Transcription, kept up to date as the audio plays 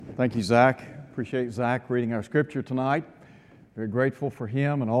Thank you, Zach. Appreciate Zach reading our scripture tonight. Very grateful for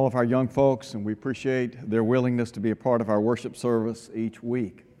him and all of our young folks, and we appreciate their willingness to be a part of our worship service each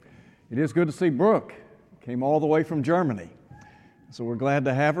week. It is good to see Brooke. Came all the way from Germany. So we're glad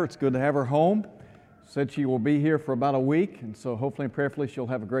to have her. It's good to have her home. Said she will be here for about a week, and so hopefully and prayerfully she'll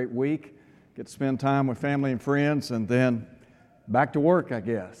have a great week, get to spend time with family and friends, and then back to work, I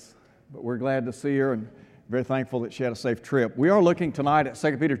guess. But we're glad to see her and very thankful that she had a safe trip. We are looking tonight at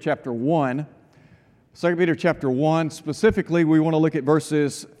 2 Peter chapter 1. 2 Peter chapter 1, specifically we want to look at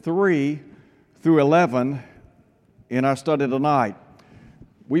verses 3 through 11 in our study tonight.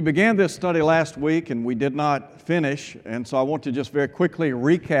 We began this study last week and we did not finish, and so I want to just very quickly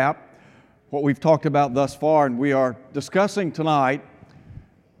recap what we've talked about thus far, and we are discussing tonight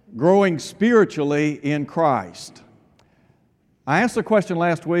growing spiritually in Christ. I asked the question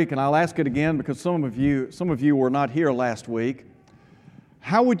last week, and I'll ask it again because some of you were not here last week.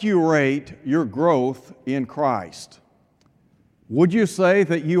 How would you rate your growth in Christ? Would you say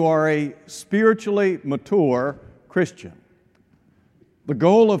that you are a spiritually mature Christian? The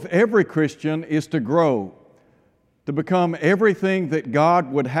goal of every Christian is to grow, to become everything that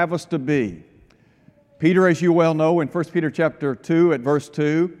God would have us to be. Peter, as you well know, in 1 Peter chapter 2 at verse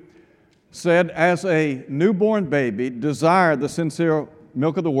 2, said, as a newborn baby, desire the sincere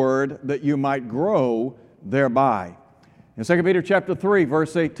milk of the Word, that you might grow thereby. In 2 Peter chapter 3,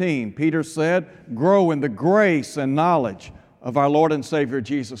 verse 18, Peter said, grow in the grace and knowledge of our Lord and Savior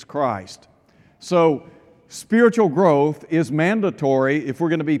Jesus Christ. So, spiritual growth is mandatory if we're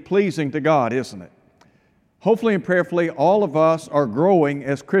going to be pleasing to God, isn't it? Hopefully and prayerfully, all of us are growing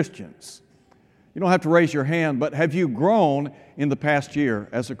as Christians. You don't have to raise your hand, but have you grown in the past year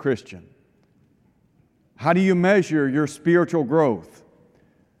as a Christian? How do you measure your spiritual growth?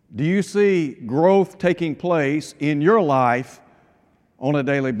 Do you see growth taking place in your life on a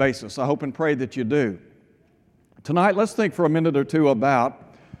daily basis? I hope and pray that you do. Tonight, let's think for a minute or two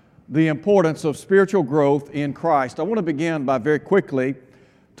about the importance of spiritual growth in Christ. I want to begin by very quickly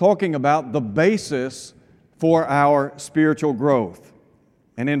talking about the basis for our spiritual growth.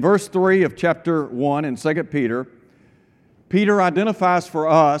 And in verse 3 of chapter 1 in 2 Peter, Peter identifies for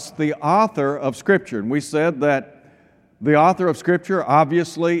us the author of Scripture. And we said that the author of Scripture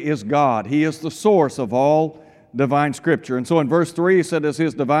obviously is God. He is the source of all divine Scripture. And so in verse 3 he said, as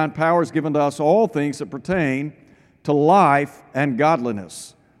His divine power has given to us all things that pertain to life and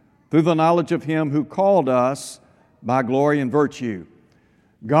godliness, through the knowledge of Him who called us by glory and virtue.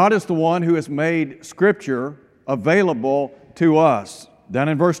 God is the one who has made Scripture available to us. Down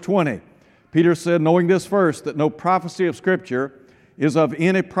in verse 20, Peter said, knowing this first, that no prophecy of Scripture is of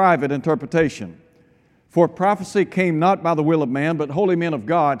any private interpretation. For prophecy came not by the will of man, but holy men of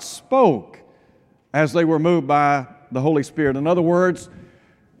God spoke as they were moved by the Holy Spirit. In other words,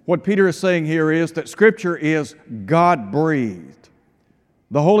 what Peter is saying here is that Scripture is God-breathed.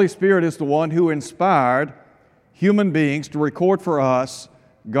 The Holy Spirit is the one who inspired human beings to record for us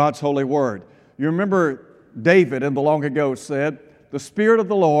God's holy word. You remember David in the long ago said, the Spirit of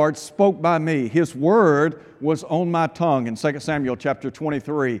the Lord spoke by me. His word was on my tongue in 2 Samuel chapter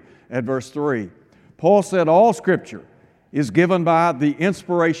 23 at verse 3. Paul said all Scripture is given by the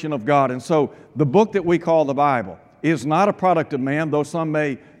inspiration of God. And so the book that we call the Bible is not a product of man, though some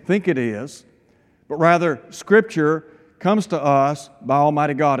may think it is, but rather Scripture comes to us by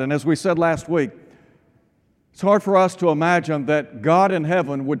Almighty God. And as we said last week, it's hard for us to imagine that God in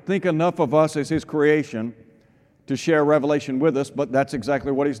heaven would think enough of us as His creation to share revelation with us, but that's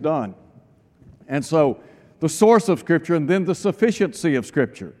exactly what He's done. And so, the source of Scripture and then the sufficiency of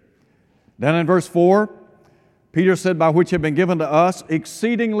Scripture. Then in verse 4, Peter said, by which have been given to us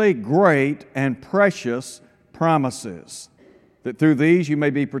exceedingly great and precious promises, that through these you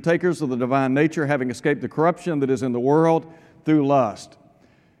may be partakers of the divine nature, having escaped the corruption that is in the world through lust.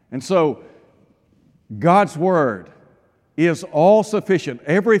 And so, God's Word is all sufficient.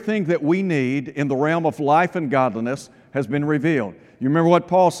 Everything that we need in the realm of life and godliness has been revealed. You remember what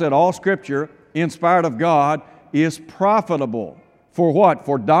Paul said, all Scripture, inspired of God, is profitable. For what?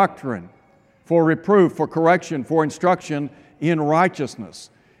 For doctrine, for reproof, for correction, for instruction in righteousness.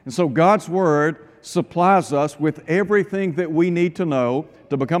 And so God's Word supplies us with everything that we need to know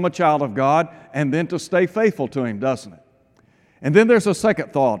to become a child of God and then to stay faithful to Him, doesn't it? And then there's a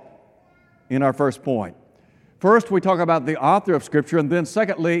second thought in our first point. First, we talk about the author of Scripture, and then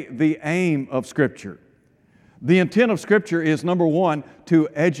secondly, the aim of Scripture. The intent of Scripture is, number one, to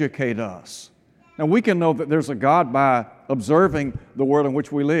educate us. Now, we can know that there's a God by observing the world in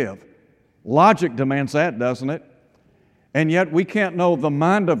which we live. Logic demands that, doesn't it? And yet we can't know the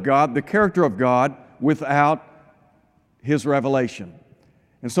mind of God, the character of God, without His revelation.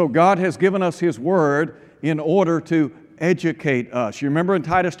 And so God has given us His Word in order to educate us. You remember in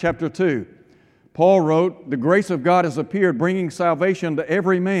Titus chapter 2, Paul wrote, "The grace of God has appeared, bringing salvation to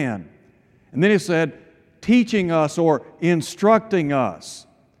every man." And then he said, teaching us or instructing us.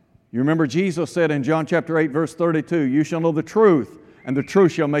 You remember Jesus said in John chapter 8, verse 32, "You shall know the truth, and the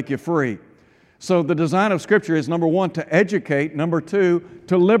truth shall make you free." So the design of Scripture is, number one, to educate, number two,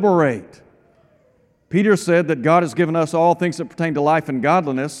 to liberate. Peter said that God has given us all things that pertain to life and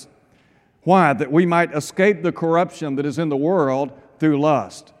godliness. Why? That we might escape the corruption that is in the world through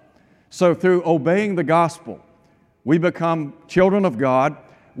lust. So through obeying the gospel, we become children of God.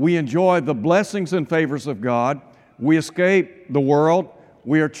 We enjoy the blessings and favors of God. We escape the world.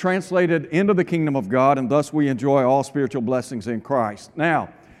 We are translated into the kingdom of God, and thus we enjoy all spiritual blessings in Christ. Now,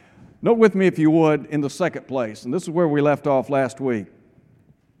 note with me, if you would, in the second place, and this is where we left off last week.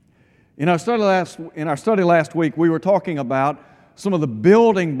 In our study last week, we were talking about some of the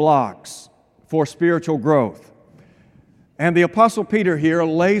building blocks for spiritual growth. And the Apostle Peter here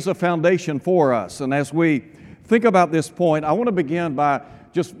lays a foundation for us. And as we think about this point, I want to begin by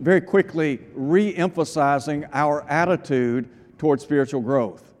just very quickly re-emphasizing our attitude toward spiritual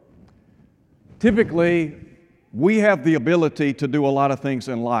growth. Typically, we have the ability to do a lot of things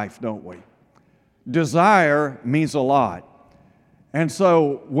in life, don't we? Desire means a lot. And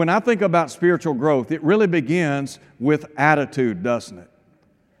so when I think about spiritual growth, it really begins with attitude, doesn't it?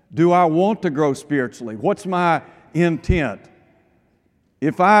 Do I want to grow spiritually? What's my intent?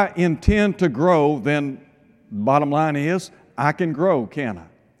 If I intend to grow, then bottom line is, I can grow, can I?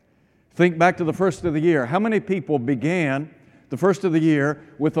 Think back to the first of the year. How many people began the first of the year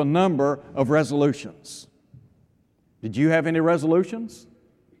with a number of resolutions? Did you have any resolutions?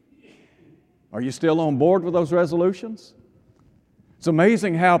 Are you still on board with those resolutions? It's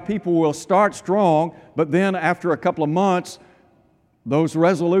amazing how people will start strong, but then after a couple of months, those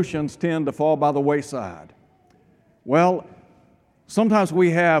resolutions tend to fall by the wayside. Well, sometimes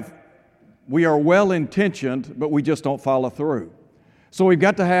we are well-intentioned, but we just don't follow through. So we've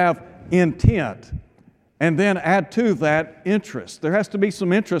got to have intent, and then add to that interest. There has to be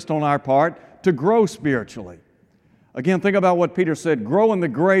some interest on our part to grow spiritually. Again, think about what Peter said, grow in the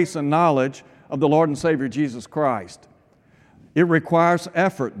grace and knowledge of the Lord and Savior Jesus Christ. It requires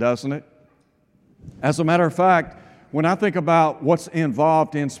effort, doesn't it? As a matter of fact, when I think about what's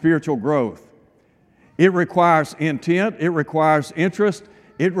involved in spiritual growth, it requires intent, it requires interest,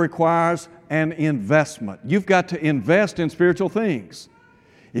 it requires an investment. You've got to invest in spiritual things.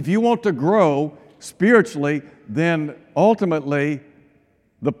 If you want to grow spiritually, then ultimately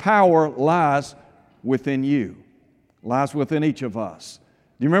the power lies within you, lies within each of us.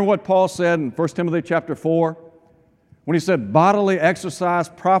 Do you remember what Paul said in 1 Timothy chapter 4? When he said, bodily exercise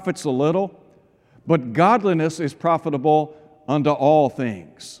profits a little, but godliness is profitable unto all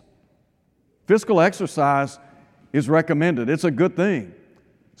things. Physical exercise is recommended. It's a good thing.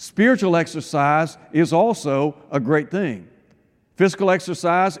 Spiritual exercise is also a great thing. Physical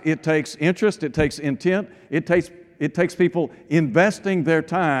exercise, it takes interest, it takes intent, it takes people investing their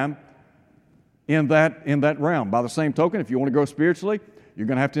time in that realm. By the same token, if you want to grow spiritually, you're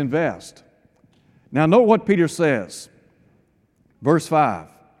going to have to invest. Now, note what Peter says. Verse 5.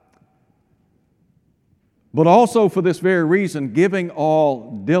 But also for this very reason, giving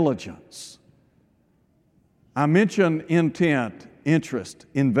all diligence. I mentioned intent, interest,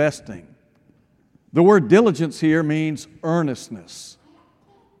 investing. The word diligence here means earnestness.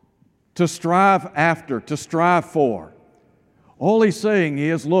 To strive after, to strive for. All he's saying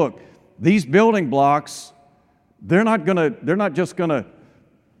is, look, these building blocks, they're not going to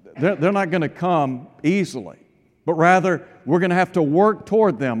come easily, but rather we're going to have to work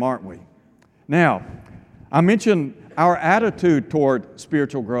toward them, aren't we? Now, I mentioned our attitude toward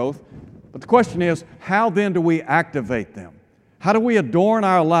spiritual growth, but the question is, how then do we activate them? How do we adorn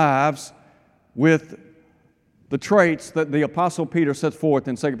our lives with the traits that the Apostle Peter sets forth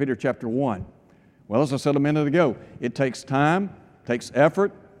in 2 Peter chapter 1? Well, as I said a minute ago, it takes time, takes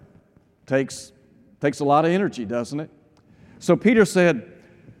effort, takes a lot of energy, doesn't it? So Peter said,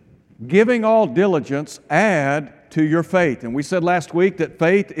 giving all diligence, add to your faith. And we said last week that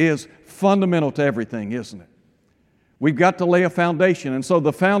faith is fundamental to everything, isn't it? We've got to lay a foundation. And so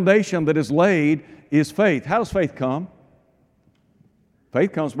the foundation that is laid is faith. How does faith come?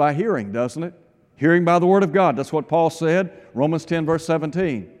 Faith comes by hearing, doesn't it? Hearing by the Word of God. That's what Paul said, Romans 10, verse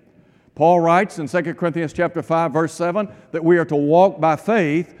 17. Paul writes in 2 Corinthians chapter 5, verse 7, that we are to walk by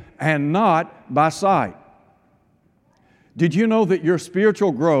faith and not by sight. Did you know that your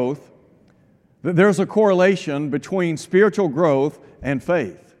spiritual growth, that there's a correlation between spiritual growth and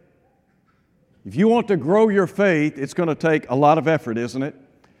faith? If you want to grow your faith, it's going to take a lot of effort, isn't it?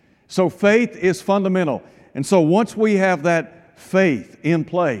 So faith is fundamental. And so once we have that faith in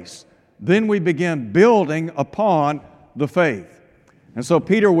place, then we begin building upon the faith. And so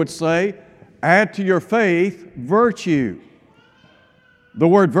Peter would say, add to your faith virtue. The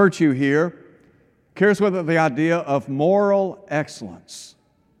word virtue here carries with it the idea of moral excellence,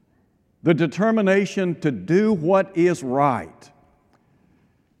 the determination to do what is right.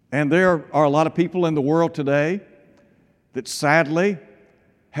 And there are a lot of people in the world today that sadly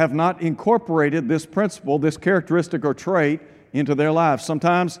have not incorporated this principle, this characteristic or trait into their lives,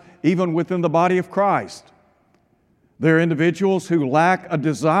 sometimes even within the body of Christ. There are individuals who lack a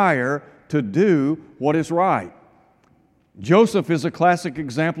desire to do what is right. Joseph is a classic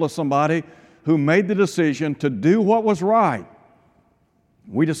example of somebody who made the decision to do what was right.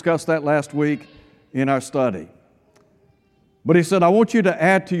 We discussed that last week in our study. But he said, I want you to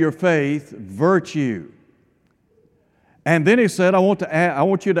add to your faith virtue. And then he said, I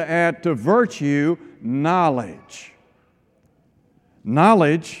want you to add to virtue knowledge.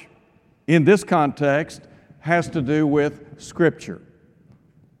 Knowledge, in this context, has to do with Scripture.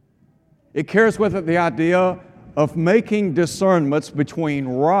 It carries with it the idea of making discernments between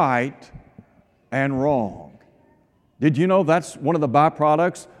right and wrong. Did you know that's one of the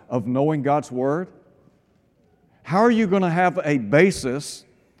byproducts of knowing God's Word? How are you going to have a basis,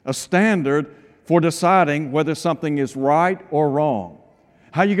 a standard for deciding whether something is right or wrong?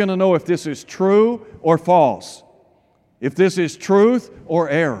 How are you going to know if this is true or false? If this is truth or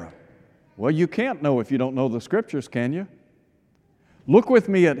error? Well, you can't know if you don't know the Scriptures, can you? Look with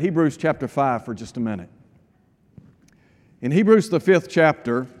me at Hebrews chapter 5 for just a minute. In Hebrews, the 5th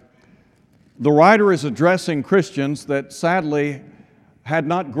chapter, the writer is addressing Christians that sadly had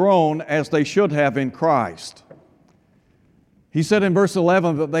not grown as they should have in Christ. He said in verse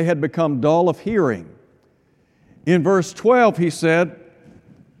 11 that they had become dull of hearing. In verse 12, he said,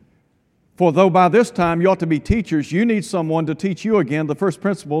 for though by this time you ought to be teachers, you need someone to teach you again the first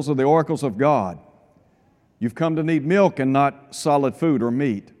principles of the oracles of God. You've come to need milk and not solid food or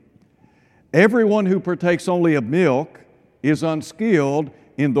meat. Everyone who partakes only of milk is unskilled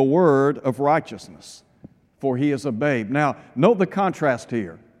in the word of righteousness, for he is a babe. Now, note the contrast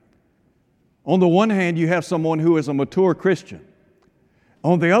here. On the one hand, you have someone who is a mature Christian.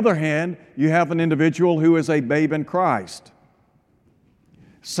 On the other hand, you have an individual who is a babe in Christ.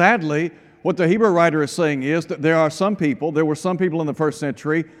 Sadly, what the Hebrew writer is saying is that there were some people in the first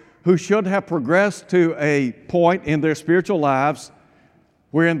century who should have progressed to a point in their spiritual lives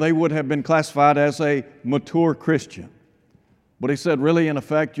wherein they would have been classified as a mature Christian. But he said, really, in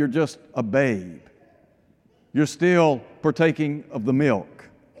effect, you're just a babe. You're still partaking of the milk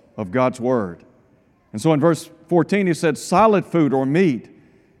of God's Word. And so in verse 14, he said, solid food or meat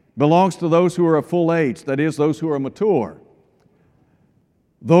belongs to those who are of full age, that is, those who are mature.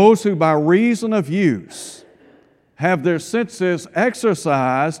 Those who by reason of use have their senses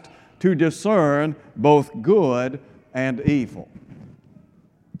exercised to discern both good and evil.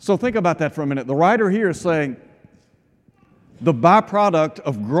 So think about that for a minute. The writer here is saying the byproduct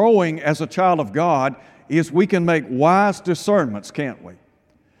of growing as a child of God is we can make wise discernments, can't we?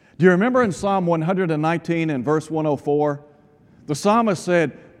 Do you remember in Psalm 119 and verse 104? The psalmist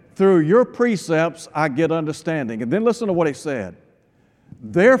said, through your precepts I get understanding. And then listen to what he said.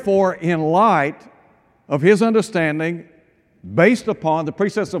 Therefore, in light of his understanding, based upon the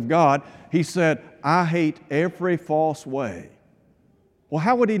precepts of God, he said, I hate every false way. Well,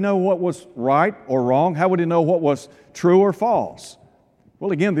 how would he know what was right or wrong? How would he know what was true or false?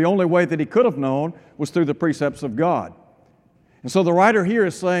 Well, again, the only way that he could have known was through the precepts of God. And so the writer here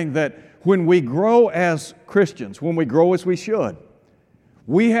is saying that when we grow as Christians, when we grow as we should,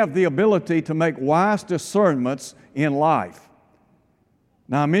 we have the ability to make wise discernments in life.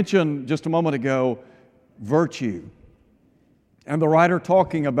 Now, I mentioned just a moment ago virtue, and the writer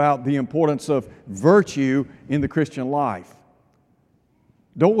talking about the importance of virtue in the Christian life.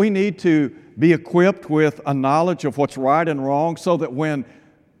 Don't we need to be equipped with a knowledge of what's right and wrong so that when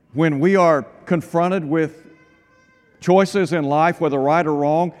we are confronted with choices in life, whether right or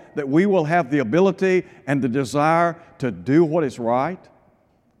wrong, that we will have the ability and the desire to do what is right?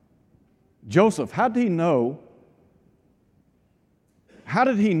 Joseph, how did he know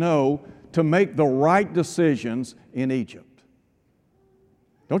to make the right decisions in Egypt?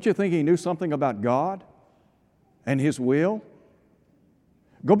 Don't you think he knew something about God and His will?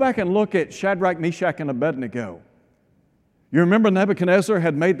 Go back and look at Shadrach, Meshach, and Abednego. You remember Nebuchadnezzar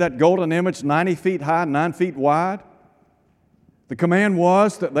had made that golden image 90 feet high, 9 feet wide? The command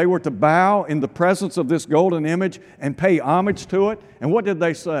was that they were to bow in the presence of this golden image and pay homage to it. And what did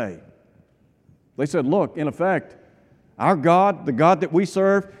they say? They said, look, in effect, our God, the God that we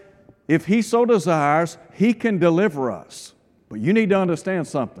serve, if He so desires, He can deliver us. But you need to understand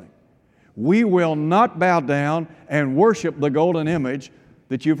something. We will not bow down and worship the golden image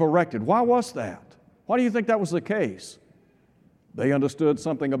that you've erected. Why was that? Why do you think that was the case? They understood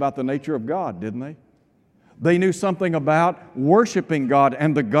something about the nature of God, didn't they? They knew something about worshiping God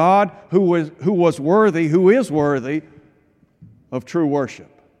and the God who is worthy of true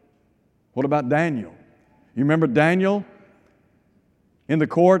worship. What about Daniel? You remember Daniel in the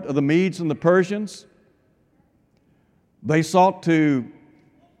court of the Medes and the Persians? They sought to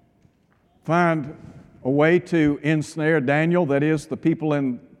find a way to ensnare Daniel, that is, the people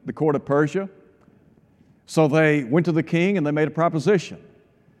in the court of Persia. So they went to the king and they made a proposition.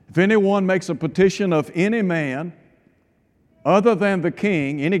 If anyone makes a petition of any man other than the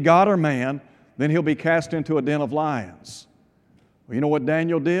king, any god or man, then he'll be cast into a den of lions. Well, you know what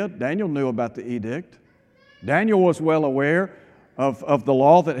Daniel did? Daniel knew about the edict. Daniel was well aware of the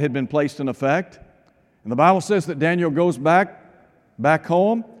law that had been placed in effect. And the Bible says that Daniel goes back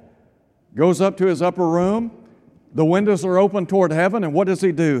home, goes up to his upper room. The windows are open toward heaven, and what does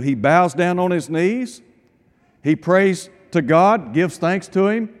he do? He bows down on his knees. He prays to God, gives thanks to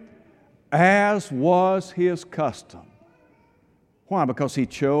Him, as was his custom. Why? Because he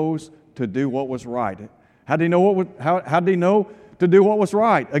chose to do what was right. How did he know how did he know to do what was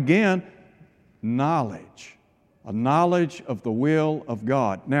right? Again, knowledge. A knowledge of the will of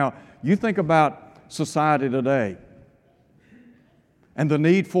God. Now, you think about society today and the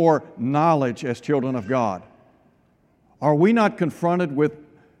need for knowledge as children of God. Are we not confronted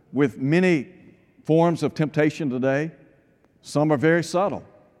with many forms of temptation today? Some are very subtle,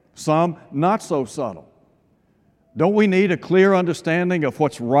 some not so subtle. Don't we need a clear understanding of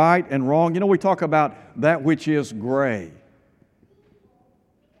what's right and wrong? You know, we talk about that which is gray.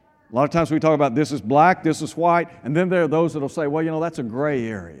 A lot of times we talk about this is black, this is white, and then there are those that will say, well, you know, that's a gray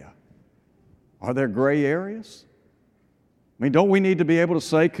area. Are there gray areas? I mean, don't we need to be able to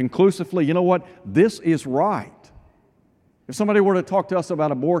say conclusively, you know what, this is right? If somebody were to talk to us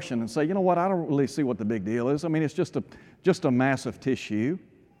about abortion and say, you know what, I don't really see what the big deal is. I mean, it's just a mass of tissue.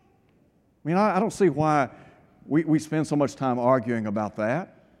 I mean, I don't see why we spend so much time arguing about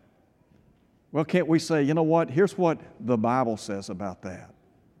that. Well, can't we say, you know what, here's what the Bible says about that.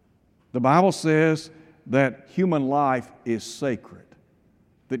 The Bible says that human life is sacred,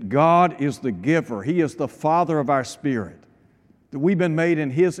 that God is the giver. He is the Father of our spirit, that we've been made in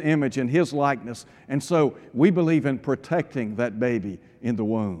His image and His likeness, and so we believe in protecting that baby in the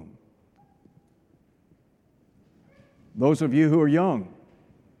womb. Those of you who are young,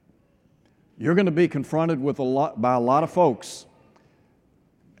 you're going to be confronted by a lot of folks.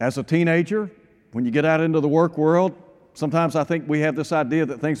 As a teenager, when you get out into the work world, sometimes I think we have this idea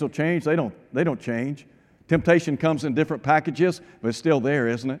that things will change. They don't change. Temptation comes in different packages, but it's still there,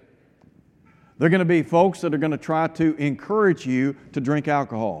 isn't it? There are going to be folks that are going to try to encourage you to drink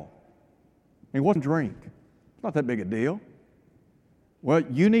alcohol. I mean, what's a drink? It's not that big a deal. Well,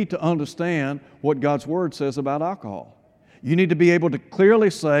 you need to understand what God's Word says about alcohol. You need to be able to clearly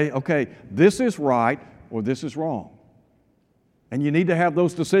say, okay, this is right or this is wrong. And you need to have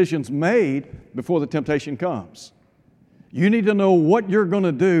those decisions made before the temptation comes. You need to know what you're going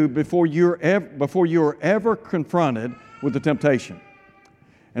to do before you're ever confronted with the temptation.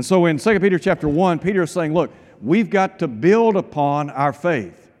 And so in 2 Peter chapter 1, Peter is saying, look, we've got to build upon our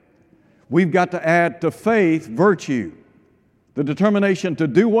faith. We've got to add to faith virtue, the determination to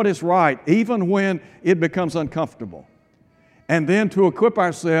do what is right even when it becomes uncomfortable. And then to equip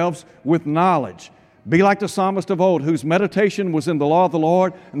ourselves with knowledge. Be like the psalmist of old, whose meditation was in the law of the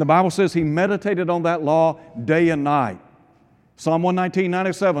Lord, and the Bible says he meditated on that law day and night. Psalm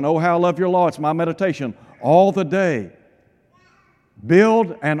 119:97, oh, how I love your law, it's my meditation all the day.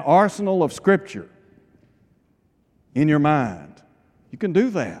 Build an arsenal of Scripture in your mind. You can do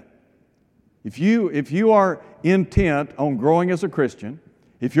that. If you are intent on growing as a Christian,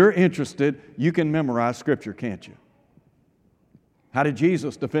 if you're interested, you can memorize Scripture, can't you? How did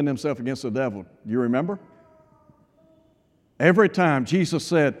Jesus defend Himself against the devil? Do you remember? Every time Jesus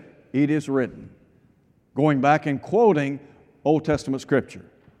said, it is written, going back and quoting Old Testament Scripture.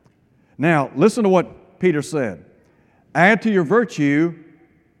 Now, listen to what Peter said. Add to your virtue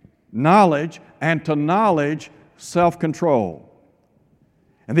knowledge, and to knowledge self-control.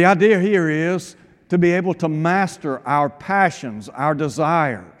 And the idea here is to be able to master our passions, our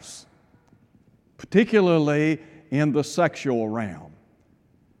desires, particularly in the sexual realm.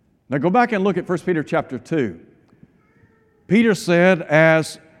 Now go back and look at 1 Peter chapter 2. Peter said,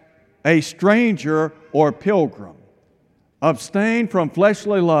 as a stranger or pilgrim, abstain from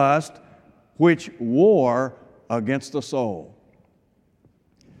fleshly lust which war against the soul.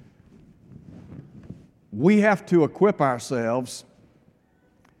 we have to equip ourselves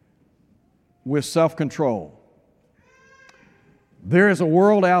with self-control. There is a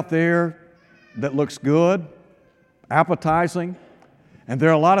world out there that looks good, appetizing, and there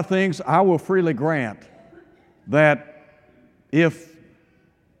are a lot of things I will freely grant that if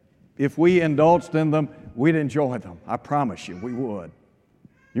we indulged in them, we'd enjoy them. I promise you, we would.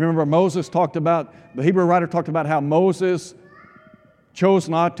 You remember the Hebrew writer talked about how Moses chose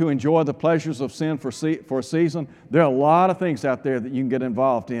not to enjoy the pleasures of sin for a season. There are a lot of things out there that you can get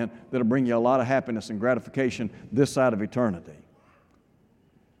involved in that'll bring you a lot of happiness and gratification this side of eternity.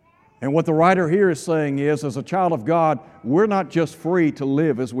 And what the writer here is saying is, as a child of God, we're not just free to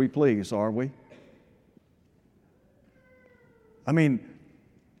live as we please, are we? I mean,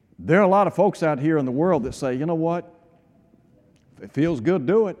 there are a lot of folks out here in the world that say, you know what? If it feels good,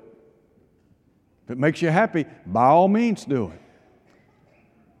 do it. If it makes you happy, by all means do it.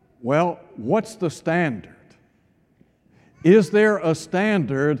 Well, what's the standard? Is there a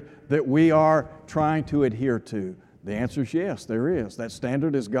standard that we are trying to adhere to? The answer is yes, there is. That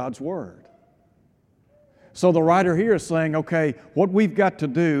standard is God's Word. So the writer here is saying, okay, what we've got to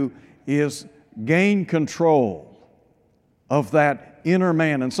do is gain control of that inner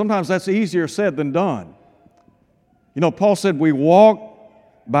man. And sometimes that's easier said than done. You know, Paul said we walk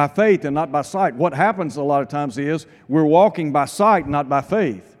by faith and not by sight. What happens a lot of times is we're walking by sight, not by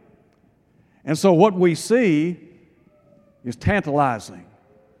faith. And so what we see is tantalizing,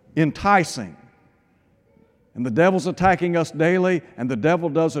 enticing. And the devil's attacking us daily, and the devil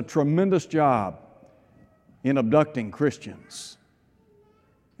does a tremendous job in abducting Christians.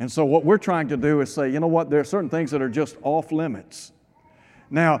 And so what we're trying to do is say, you know what, there are certain things that are just off limits.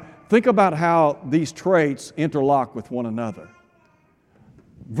 Now, think about how these traits interlock with one another.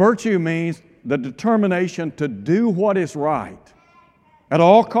 Virtue means the determination to do what is right at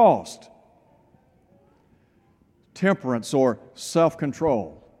all cost. Temperance or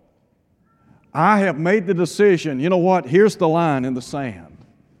self-control. I have made the decision, you know what, here's the line in the sand.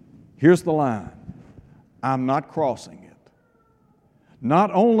 Here's the line. I'm not crossing it.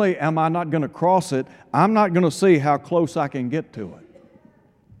 Not only am I not going to cross it, I'm not going to see how close I can get to it.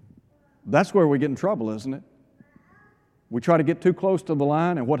 That's where we get in trouble, isn't it? We try to get too close to the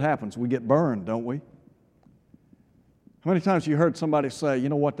line, and what happens? We get burned, don't we? How many times have you heard somebody say, you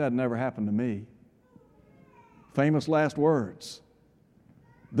know what, that never happened to me? Famous last words.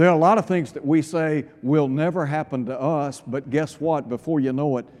 There are a lot of things that we say will never happen to us, but guess what? Before you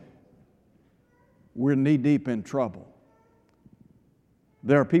know it, we're knee-deep in trouble.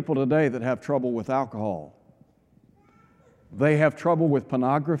 There are people today that have trouble with alcohol. They have trouble with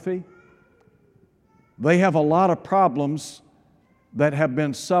pornography. They have a lot of problems that have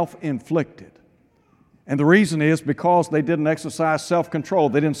been self-inflicted. And the reason is because they didn't exercise self-control.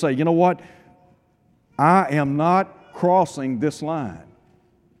 They didn't say, you know what? I am not crossing this line.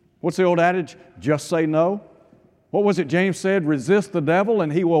 What's the old adage? Just say no. What was it James said? Resist the devil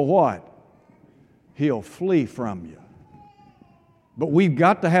and he will what? He'll flee from you. But we've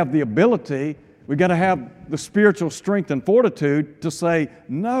got to have the ability, we've got to have the spiritual strength and fortitude to say,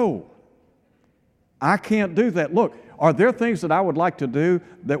 no, I can't do that. Look, are there things that I would like to do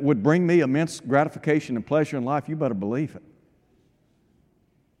that would bring me immense gratification and pleasure in life? You better believe it.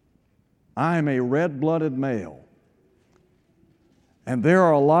 I am a red-blooded male. And there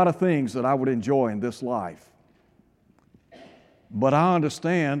are a lot of things that I would enjoy in this life. But I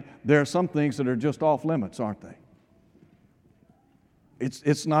understand there are some things that are just off limits, aren't they?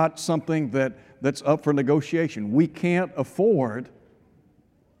 It's not something that's up for negotiation. We can't afford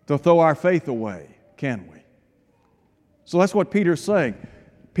to throw our faith away, can we? So that's what Peter's saying.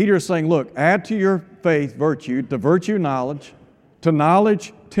 Peter is saying, look, add to your faith virtue, to virtue knowledge, to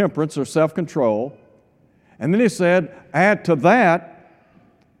knowledge temperance or self-control. And then he said, add to that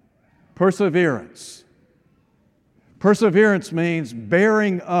perseverance. Perseverance means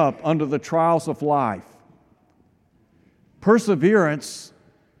bearing up under the trials of life. Perseverance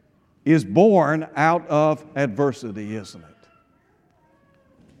is born out of adversity, isn't it?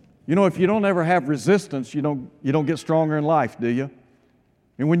 You know, if you don't ever have resistance, you don't get stronger in life, do you?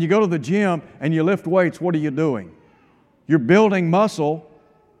 And when you go to the gym and you lift weights, what are you doing? You're building muscle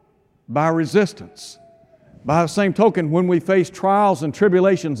by resistance. By the same token, when we face trials and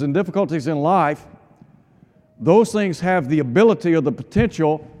tribulations and difficulties in life, those things have the ability or the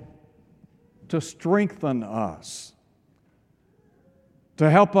potential to strengthen us, to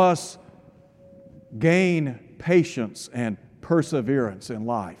help us gain patience and perseverance in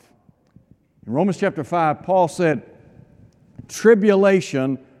life. In Romans chapter 5, Paul said,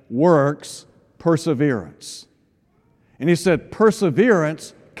 tribulation works perseverance. And he said,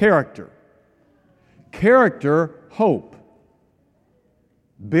 perseverance, character. character, hope.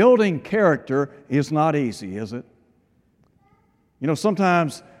 Building character is not easy, is it? You know,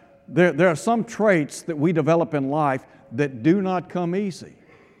 sometimes there are some traits that we develop in life that do not come easy.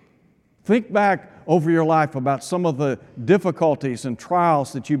 Think back over your life about some of the difficulties and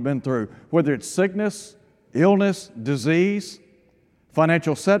trials that you've been through, whether it's sickness, illness, disease,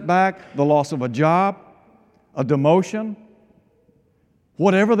 financial setback, the loss of a job, a demotion,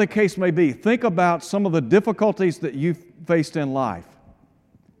 whatever the case may be. Think about some of the difficulties that you've faced in life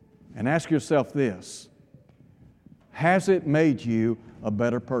and ask yourself this: has it made you a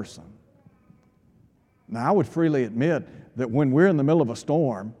better person? Now, I would freely admit that when we're in the middle of a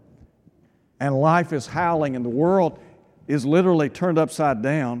storm and life is howling and the world is literally turned upside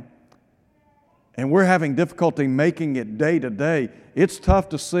down and we're having difficulty making it day to day, it's tough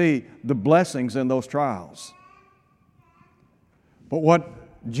to see the blessings in those trials. But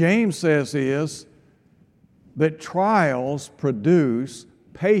what James says is that trials produce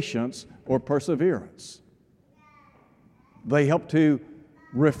patience or perseverance. They help to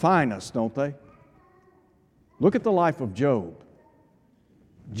refine us, don't they? Look at the life of Job.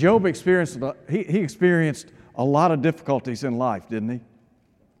 Job experienced a lot of difficulties in life, didn't he?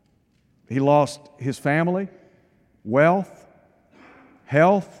 He lost his family, wealth,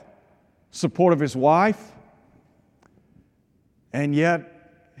 health, support of his wife, and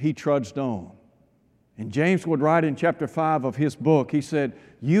yet he trudged on. And James would write in chapter 5 of his book, he said,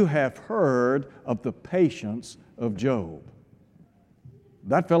 "You have heard of the patience of Job."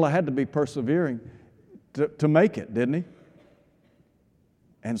 That fellow had to be persevering to make it, didn't he?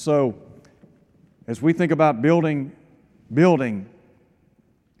 And so, as we think about building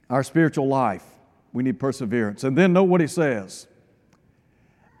our spiritual life, we need perseverance. And then note what he says.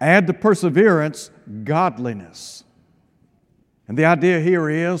 Add to perseverance, godliness. And the idea here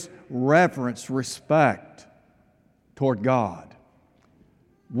is reverence, respect toward God.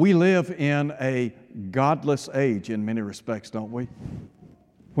 We live in a godless age in many respects, don't we?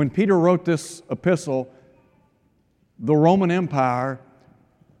 When Peter wrote this epistle, the Roman Empire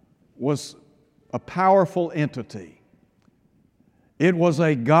was a powerful entity. It was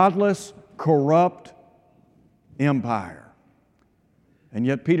a godless, corrupt empire. And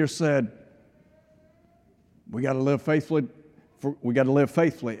yet Peter said, we got to live faithfully. We got to live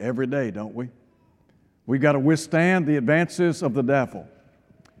faithfully every day, don't we? We've got to withstand the advances of the devil.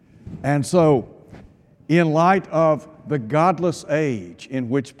 And so, in light of the godless age in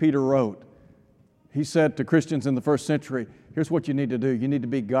which Peter wrote, he said to Christians in the first century, here's what you need to do. You need to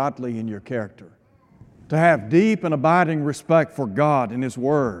be godly in your character, to have deep and abiding respect for God and His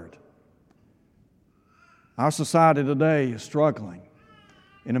Word. Our society today is struggling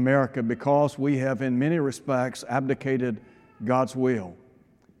in America because we have, in many respects, abdicated God's will.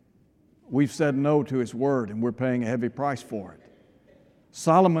 We've said no to His Word, and we're paying a heavy price for it.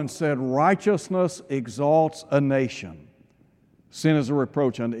 Solomon said, righteousness exalts a nation. Sin is a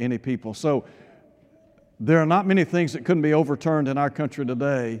reproach unto any people. So there are not many things that couldn't be overturned in our country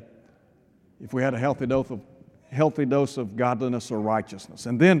today if we had a healthy dose of godliness or righteousness.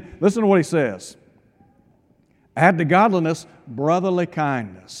 And then listen to what he says. Add to godliness brotherly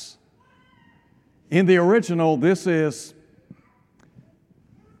kindness. In the original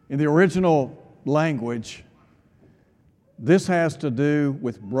language, this has to do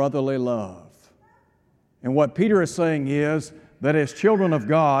with brotherly love. And what Peter is saying is that as children of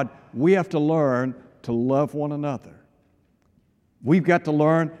God, we have to learn to love one another. We've got to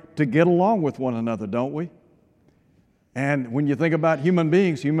learn to get along with one another, don't we? And when you think about human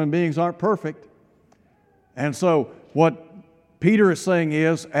beings aren't perfect. And so what Peter is saying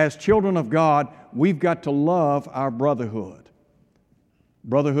is, as children of God, we've got to love our brotherhood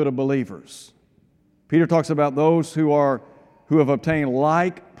of believers. Peter talks about those who have obtained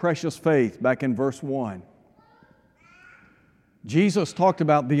like precious faith back in verse 1. Jesus talked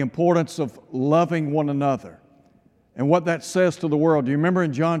about the importance of loving one another and what that says to the world. Do you remember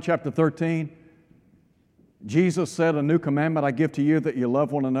in John chapter 13? Jesus said, "A new commandment I give to you, that you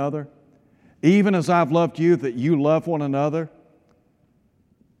love one another. Even as I've loved you, that you love one another."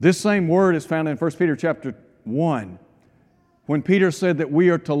 This same word is found in 1 Peter chapter 1, when Peter said that we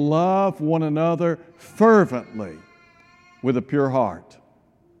are to love one another fervently with a pure heart,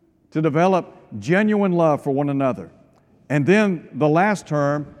 to develop genuine love for one another. And then the last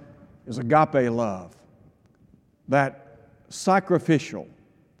term is agape love, that sacrificial,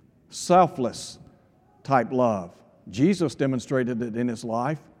 selfless type love. Jesus demonstrated it in His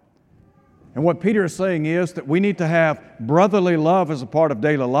life. And what Peter is saying is that we need to have brotherly love as a part of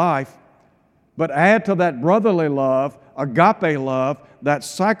daily life, but add to that brotherly love, agape love, that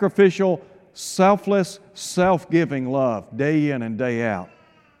sacrificial selfless, self-giving love day in and day out.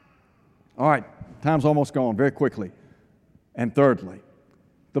 All right, time's almost gone very quickly. And thirdly,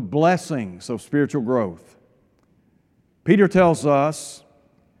 the blessings of spiritual growth. Peter tells us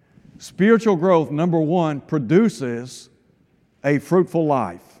spiritual growth, number one, produces a fruitful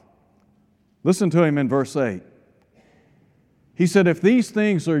life. Listen to him in verse 8. He said, if these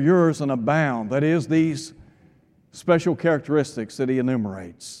things are yours and abound, that is, these special characteristics that he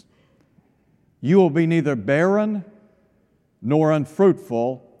enumerates, you will be neither barren nor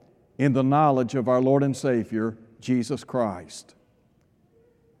unfruitful in the knowledge of our Lord and Savior, Jesus Christ.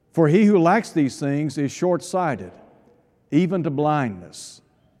 For he who lacks these things is short-sighted, even to blindness,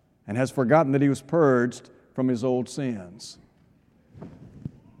 and has forgotten that he was purged from his old sins.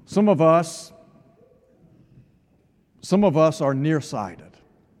 Some of us are nearsighted.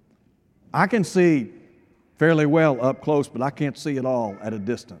 I can see fairly well up close, but I can't see it all at a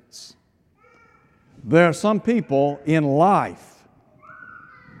distance. There are some people in life,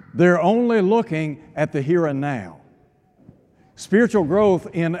 they're only looking at the here and now. Spiritual growth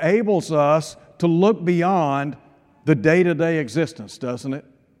enables us to look beyond the day-to-day existence, doesn't it?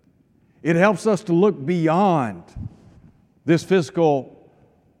 It helps us to look beyond this physical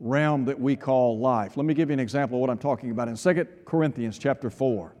realm that we call life. Let me give you an example of what I'm talking about. In 2 Corinthians chapter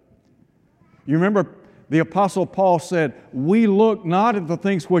 4, you remember the Apostle Paul said, we look not at the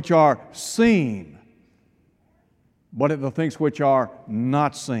things which are seen, but at the things which are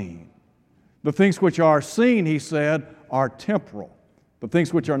not seen. The things which are seen, he said, are temporal. The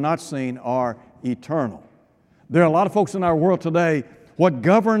things which are not seen are eternal. There are a lot of folks in our world today, what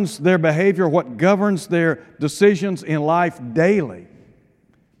governs their behavior, what governs their decisions in life daily,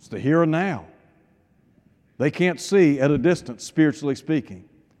 it's the here and now. They can't see at a distance, spiritually speaking.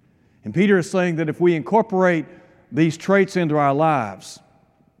 And Peter is saying that if we incorporate these traits into our lives,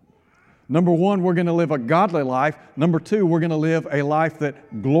 number one, we're going to live a godly life. Number two, we're going to live a life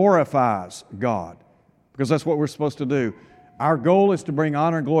that glorifies God, because that's what we're supposed to do. Our goal is to bring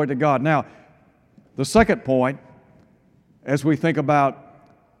honor and glory to God. Now, the second point, as we think about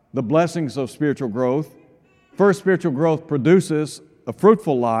the blessings of spiritual growth, first, spiritual growth produces a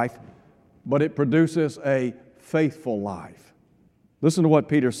fruitful life, but it produces a faithful life. Listen to what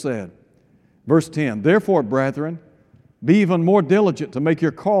Peter said. Verse 10, therefore, brethren, be even more diligent to make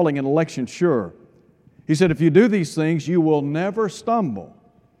your calling and election sure. He said, if you do these things, you will never stumble.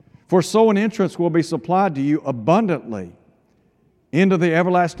 For so an entrance will be supplied to you abundantly into the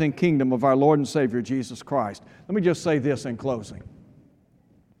everlasting kingdom of our Lord and Savior, Jesus Christ. Let me just say this in closing.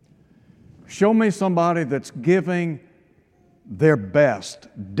 Show me somebody that's giving their best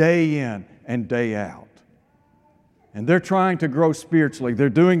day in and day out. And they're trying to grow spiritually. They're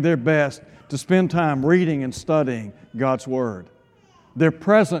doing their best to spend time reading and studying God's Word. They're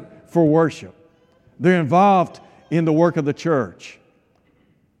present for worship. They're involved in the work of the church.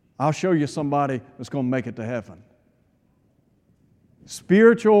 I'll show you somebody that's going to make it to heaven.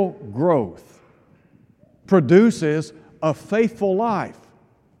 Spiritual growth produces a faithful life.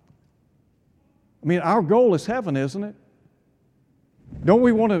 I mean, our goal is heaven, isn't it? Don't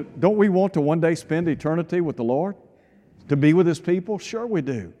we want to one day spend eternity with the Lord? To be with His people? Sure we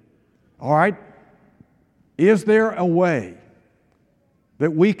do. All right? Is there a way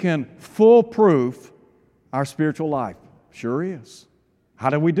that we can foolproof our spiritual life? Sure is. How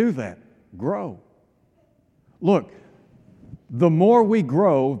do we do that? Grow. Look, the more we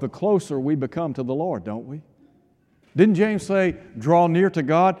grow, the closer we become to the Lord, don't we? Didn't James say, draw near to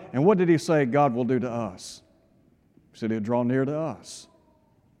God? And what did he say God will do to us? He said He'll draw near to us.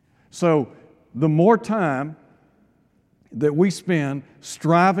 So, the more time that we spend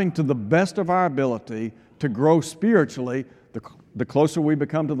striving to the best of our ability to grow spiritually, the closer we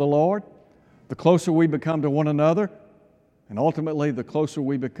become to the Lord, the closer we become to one another, and ultimately the closer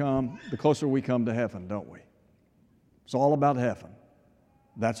we come to heaven, don't we? It's all about heaven.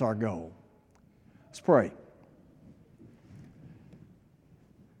 That's our goal. Let's pray.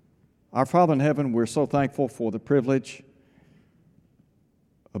 Our Father in heaven, we're so thankful for the privilege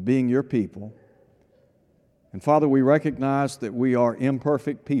of being your people. And Father, we recognize that we are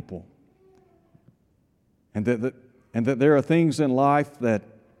imperfect people, and that there are things in life that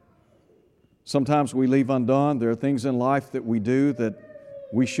sometimes we leave undone. There are things in life that we do that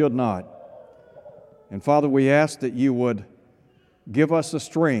we should not. And Father, we ask that you would give us the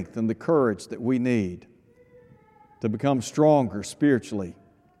strength and the courage that we need to become stronger spiritually.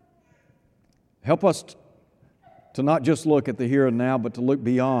 Help us to not just look at the here and now, but to look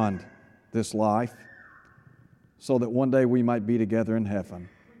beyond this life, so that one day we might be together in heaven.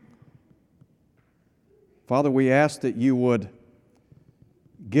 Father, we ask that you would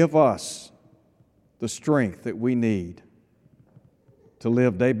give us the strength that we need to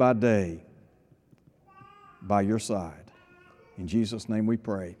live day by day by your side. In Jesus' name we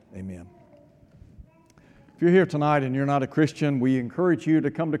pray. Amen. If you're here tonight and you're not a Christian, we encourage you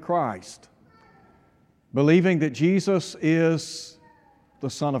to come to Christ, believing that Jesus is the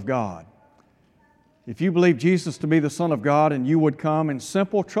Son of God. If you believe Jesus to be the Son of God and you would come in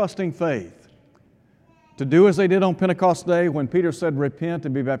simple, trusting faith to do as they did on Pentecost Day when Peter said, repent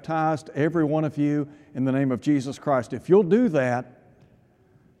and be baptized, every one of you, in the name of Jesus Christ. If you'll do that,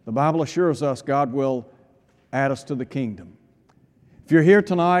 the Bible assures us God will add us to the kingdom. If you're here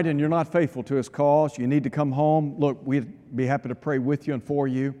tonight and you're not faithful to His cause, you need to come home. Look, we'd be happy to pray with you and for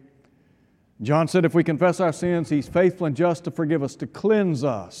you. John said if we confess our sins, He's faithful and just to forgive us, to cleanse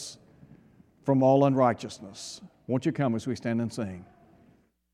us from all unrighteousness. Won't you come as we stand and sing?